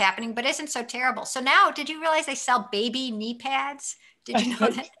chance of happening, but isn't so terrible. So now, did you realize they sell baby knee pads? Did you know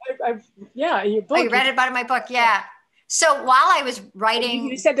that? Yeah, in your book. Oh, you read about it in my book, yeah. So while I was writing,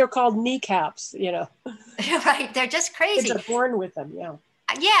 you said they're called kneecaps, Right, they're just crazy. Kids are born with them, yeah.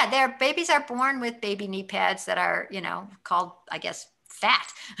 Yeah, their babies are born with baby knee pads that are, called, I guess, fat,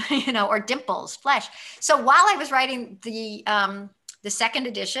 or dimples, flesh. So while I was writing the second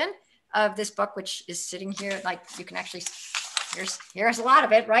edition of this book, which is sitting here, you can actually, here's a lot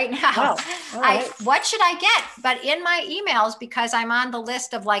of it right now. Wow. All right. What should I get? But in my emails, because I'm on the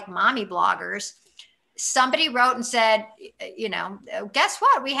list of mommy bloggers, somebody wrote and said, guess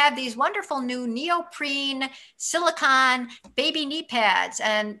what? We have these wonderful new neoprene silicone baby knee pads.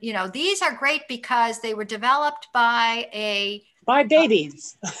 And, these are great because they were developed by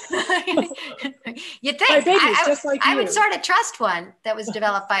babies. You'd think. By babies, just like you. I would sort of trust one that was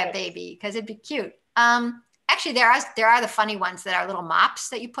developed by a baby because it'd be cute. Actually, there are the funny ones that are little mops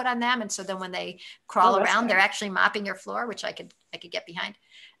that you put on them. And so then when they crawl around, they're actually mopping your floor, which I could get behind.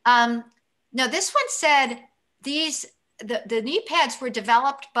 No, this one said the knee pads were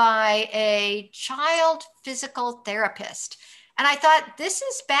developed by a child physical therapist. And I thought, this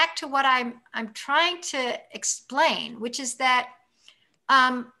is back to what I'm trying to explain, which is that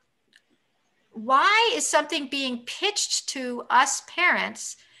why is something being pitched to us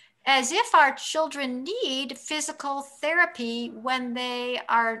parents as if our children need physical therapy when they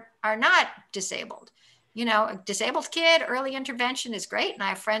are not disabled? A disabled kid, early intervention is great. And I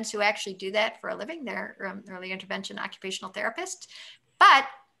have friends who actually do that for a living. They're early intervention occupational therapists. But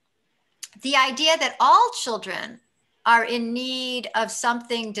the idea that all children are in need of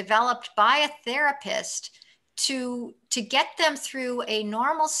something developed by a therapist to get them through a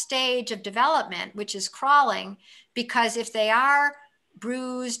normal stage of development, which is crawling, because if they are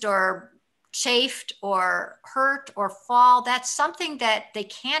bruised or chafed or hurt or fall, that's something that they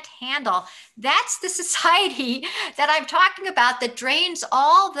can't handle. That's the society that I'm talking about, that drains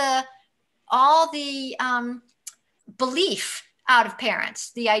all the belief out of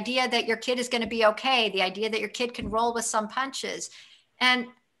parents. The idea that your kid is going to be okay, the idea that your kid can roll with some punches. And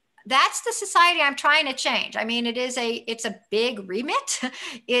that's the society I'm trying to change. I mean, it's a big remit.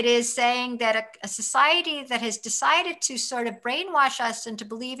 It is saying that a society that has decided to sort of brainwash us into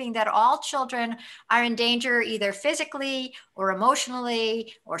believing that all children are in danger, either physically or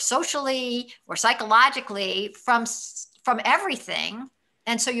emotionally or socially or psychologically from everything.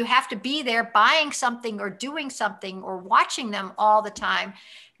 And so you have to be there buying something or doing something or watching them all the time.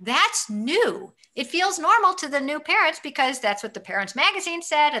 That's new. It feels normal to the new parents because that's what the Parents Magazine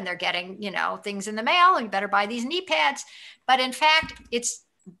said, and they're getting, things in the mail, and you better buy these knee pads. But in fact, it's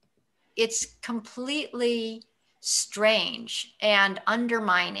completely strange and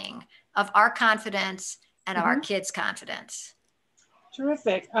undermining of our confidence and of our kids' confidence.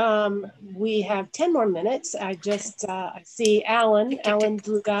 Terrific. We have 10 more minutes. I just I see Alan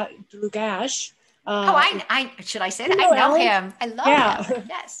Drugash. I should I say that? I know him. I love him.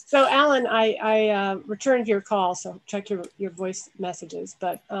 Yes. So Alan, I returned your call, so check your voice messages.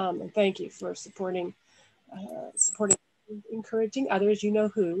 But and thank you for supporting, encouraging others,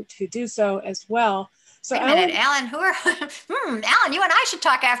 who, to do so as well. So wait a minute, Alan, Alan, you and I should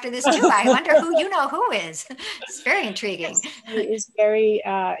talk after this too. I wonder who is. It's very intriguing. Yes,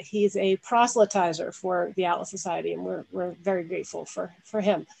 he's a proselytizer for the Atlas Society, and we're very grateful for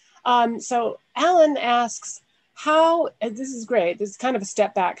him. So Alan asks, and this is great, this is kind of a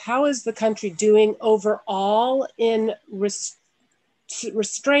step back, how is the country doing overall in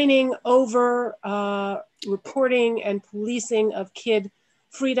restraining over reporting and policing of kid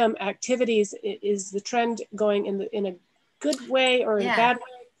freedom activities? Is the trend going in a good way or in a bad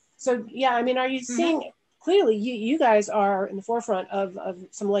way? So yeah, I mean, are you seeing clearly you guys are in the forefront of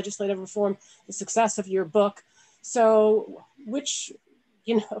some legislative reform, the success of your book. So which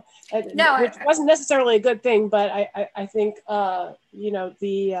which wasn't necessarily a good thing, but I think that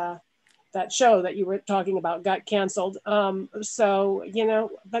show that you were talking about got canceled. So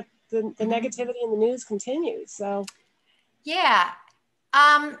but the negativity in the news continues. So yeah.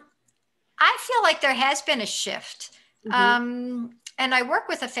 I feel like there has been a shift. And I work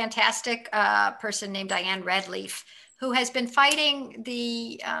with a fantastic person named Diane Redleaf, who has been fighting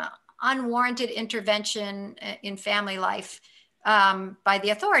the unwarranted intervention in family life by the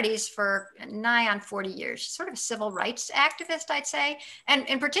authorities for nigh on 40 years. She's sort of a civil rights activist, I'd say. And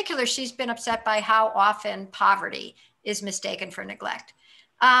in particular, she's been upset by how often poverty is mistaken for neglect.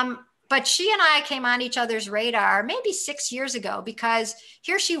 But she and I came on each other's radar maybe 6 years ago, because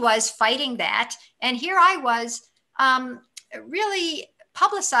here she was fighting that. And here I was really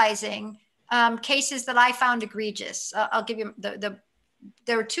publicizing cases that I found egregious. I'll give you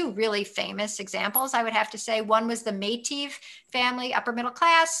there were two really famous examples, I would have to say. One was the Métis family, upper middle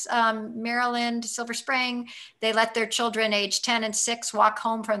class, Maryland, Silver Spring. They let their children age 10 and 6 walk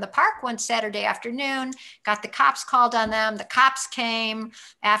home from the park one Saturday afternoon, got the cops called on them. The cops came.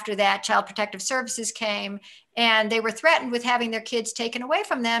 After that, Child Protective Services came, and they were threatened with having their kids taken away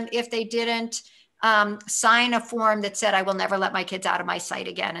from them if they didn't sign a form that said, I will never let my kids out of my sight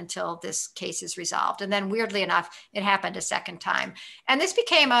again until this case is resolved. And then weirdly enough, it happened a second time. And this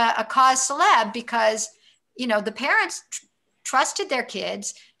became a cause celeb because, the parents trusted their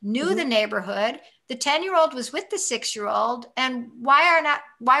kids, knew the neighborhood. The 10-year-old was with the 6-year-old. And why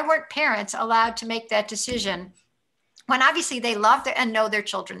weren't parents allowed to make that decision when obviously they love and know their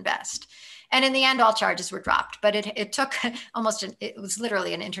children best? And in the end, all charges were dropped, but it took it was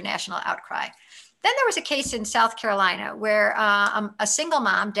literally an international outcry. Then there was a case in South Carolina where a single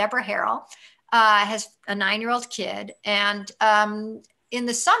mom, Deborah Harrell, has a 9-year-old kid. And in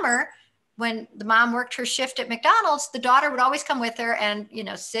the summer, when the mom worked her shift at McDonald's, the daughter would always come with her and,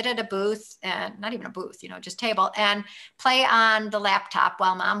 sit at a booth, and not even a booth, just table, and play on the laptop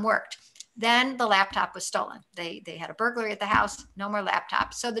while mom worked. Then the laptop was stolen. They had a burglary at the house, no more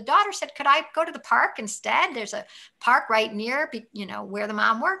laptop. So the daughter said, could I go to the park instead? There's a park right near, where the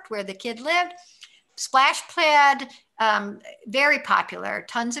mom worked, where the kid lived. Splash Pad, very popular,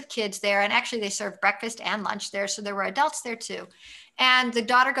 tons of kids there. And actually they served breakfast and lunch there. So there were adults there too. And the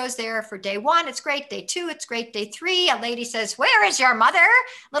daughter goes there for day 1. It's great. Day 2, it's great. Day 3, a lady says, where is your mother,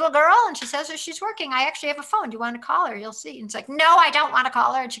 little girl? And she says, oh, she's working. I actually have a phone. Do you want to call her? You'll see. And it's like, no, I don't want to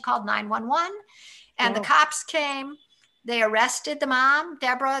call her. And she called 911 and the cops came. They arrested the mom,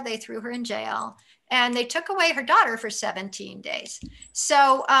 Deborah. They threw her in jail. And they took away her daughter for 17 days.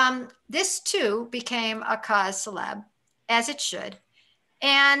 So this too became a cause celeb, as it should.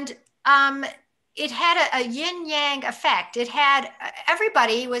 And it had a yin-yang effect. It had,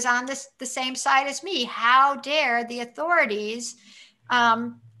 everybody was on the same side as me. How dare the authorities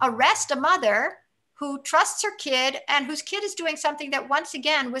arrest a mother who trusts her kid and whose kid is doing something that, once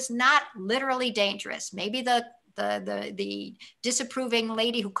again, was not literally dangerous. Maybe the The disapproving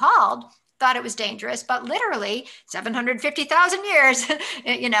lady who called thought it was dangerous, but literally 750,000 years,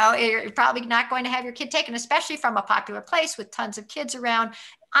 you know, you're probably not going to have your kid taken, especially from a popular place with tons of kids around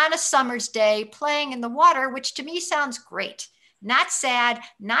on a summer's day playing in the water, which to me sounds great. Not sad,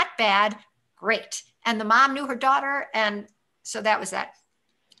 not bad, great. And the mom knew her daughter. And so that was that.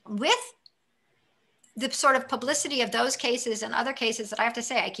 With the sort of publicity of those cases and other cases that I have to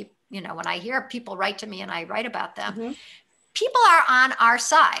say, I keep, you know, when I hear people write to me and I write about them, people are on our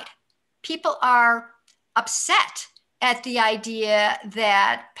side. People are upset at the idea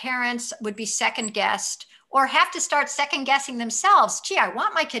that parents would be second guessed or have to start second guessing themselves. Gee, I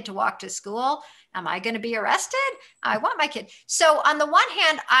want my kid to walk to school. Am I going to be arrested? I want my kid. So on the one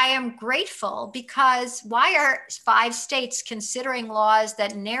hand, I am grateful because why are 5 states considering laws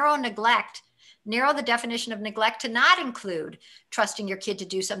that narrow the definition of neglect to not include trusting your kid to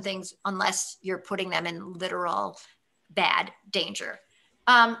do some things unless you're putting them in literal bad danger?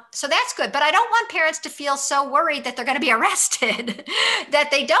 So that's good, but I don't want parents to feel so worried that they're going to be arrested that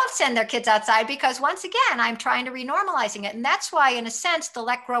they don't send their kids outside, because once again, I'm trying to renormalizing it. And that's why, in a sense, the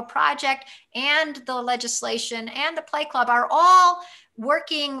Let Grow Project and the legislation and the Play Club are all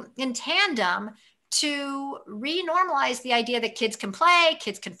working in tandem to renormalize the idea that kids can play,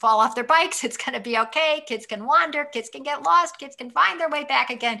 kids can fall off their bikes, it's going to be okay, kids can wander, kids can get lost, kids can find their way back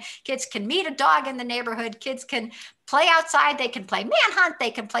again, kids can meet a dog in the neighborhood, kids can play outside, they can play manhunt,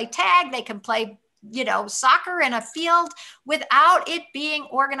 they can play tag, they can play, you know, soccer in a field without it being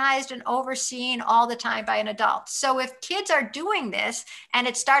organized and overseen all the time by an adult. So if kids are doing this and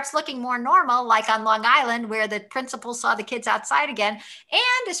it starts looking more normal, like on Long Island, where the principal saw the kids outside again,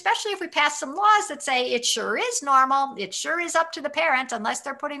 and especially if we pass some laws that say it sure is normal, it sure is up to the parent, unless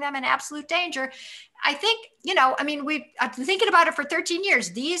they're putting them in absolute danger. I think, you know, I mean, I've been thinking about it for 13 years.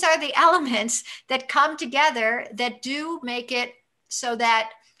 These are the elements that come together that do make it so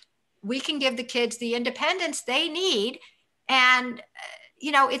that we can give the kids the independence they need. And,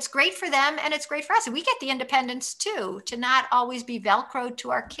 you know, it's great for them and it's great for us. And we get the independence too, to not always be Velcroed to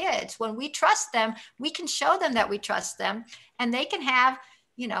our kids. When we trust them, we can show them that we trust them, and they can have,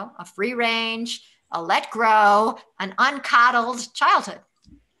 you know, a free range, a let grow, an uncoddled childhood.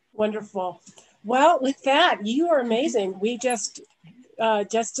 Wonderful. Well, with that, you are amazing. We just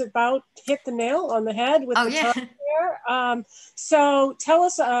about hit the nail on the head with the time there. So tell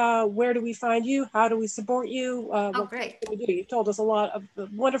us, where do we find you? How do we support you? What Great. can we do? You told us a lot of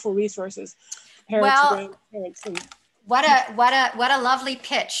wonderful resources. What a lovely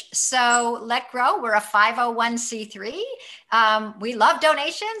pitch. So Let Grow, we're a 501c3. We love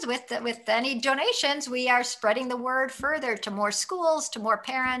donations. With any donations, we are spreading the word further to more schools, to more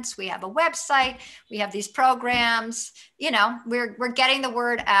parents. We have a website. We have these programs. You know, we're getting the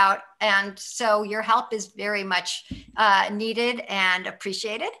word out, and so your help is very much needed and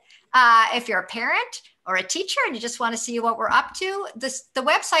appreciated. If you're a parent or a teacher and you just want to see what we're up to, the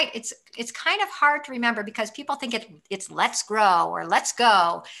website, it's kind of hard to remember because people think it's Let's Grow or Let's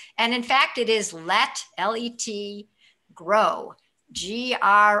Go. And in fact, it is L-E-T grow,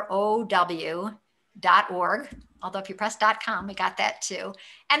 GROW.org. Although if you press .com, we got that too.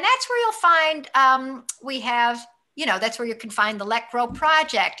 And that's where you'll find, we have, you know, that's where you can find the Let Grow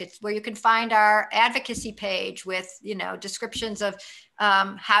Project. It's where you can find our advocacy page with, you know, descriptions of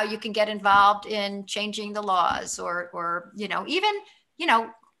how you can get involved in changing the laws, or, you know, even, you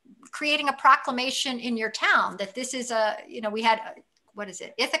know, creating a proclamation in your town that this is a, you know, we had, what is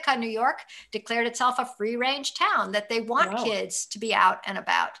it? Ithaca, New York declared itself a free range town, that they want kids to be out and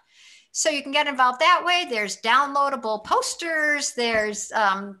about. So you can get involved that way. There's downloadable posters. There's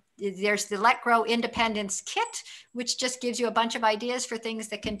the Let Grow Independence Kit, which just gives you a bunch of ideas for things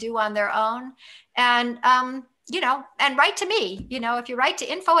that can do on their own. And, you know, and write to me. You know, if you write to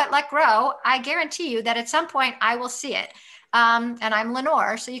info@letgrow, I guarantee you that at some point I will see it. And I'm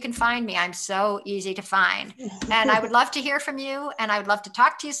Lenore, so you can find me. I'm so easy to find. And I would love to hear from you, and I would love to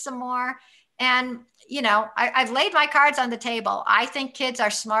talk to you some more. And, you know, I've laid my cards on the table. I think kids are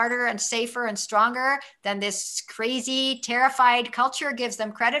smarter and safer and stronger than this crazy, terrified culture gives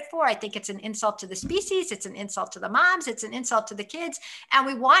them credit for. I think it's an insult to the species. It's an insult to the moms. It's an insult to the kids. And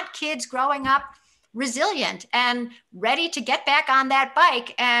we want kids growing up resilient and ready to get back on that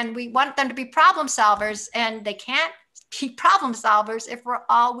bike. And we want them to be problem solvers, and they can't be problem solvers if we're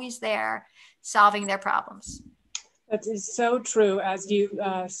always there solving their problems. That is so true. As you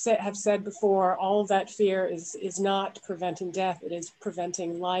have said before, all of that fear is not preventing death. It is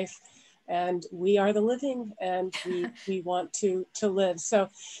preventing life. And we are the living, and we want to live. So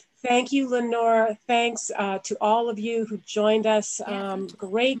Thank you, Lenore. Thanks to all of you who joined us. Yeah.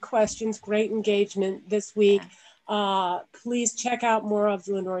 Great questions, great engagement this week. Please check out more of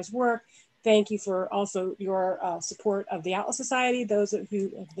Lenore's work. Thank you for also your support of the Atlas Society, those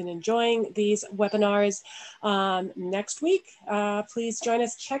who have been enjoying these webinars. Next week, please join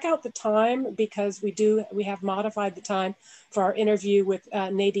us. Check out the time, because we have modified the time for our interview with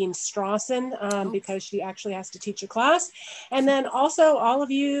Nadine Strawson, because she actually has to teach a class. And then also all of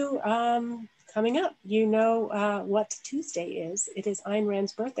you coming up, you know what Tuesday is. It is Ayn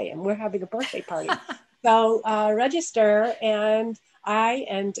Rand's birthday, and we're having a birthday party. So register, and I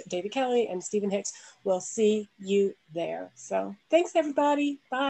and David Kelly and Stephen Hicks will see you there. So thanks, everybody. Bye.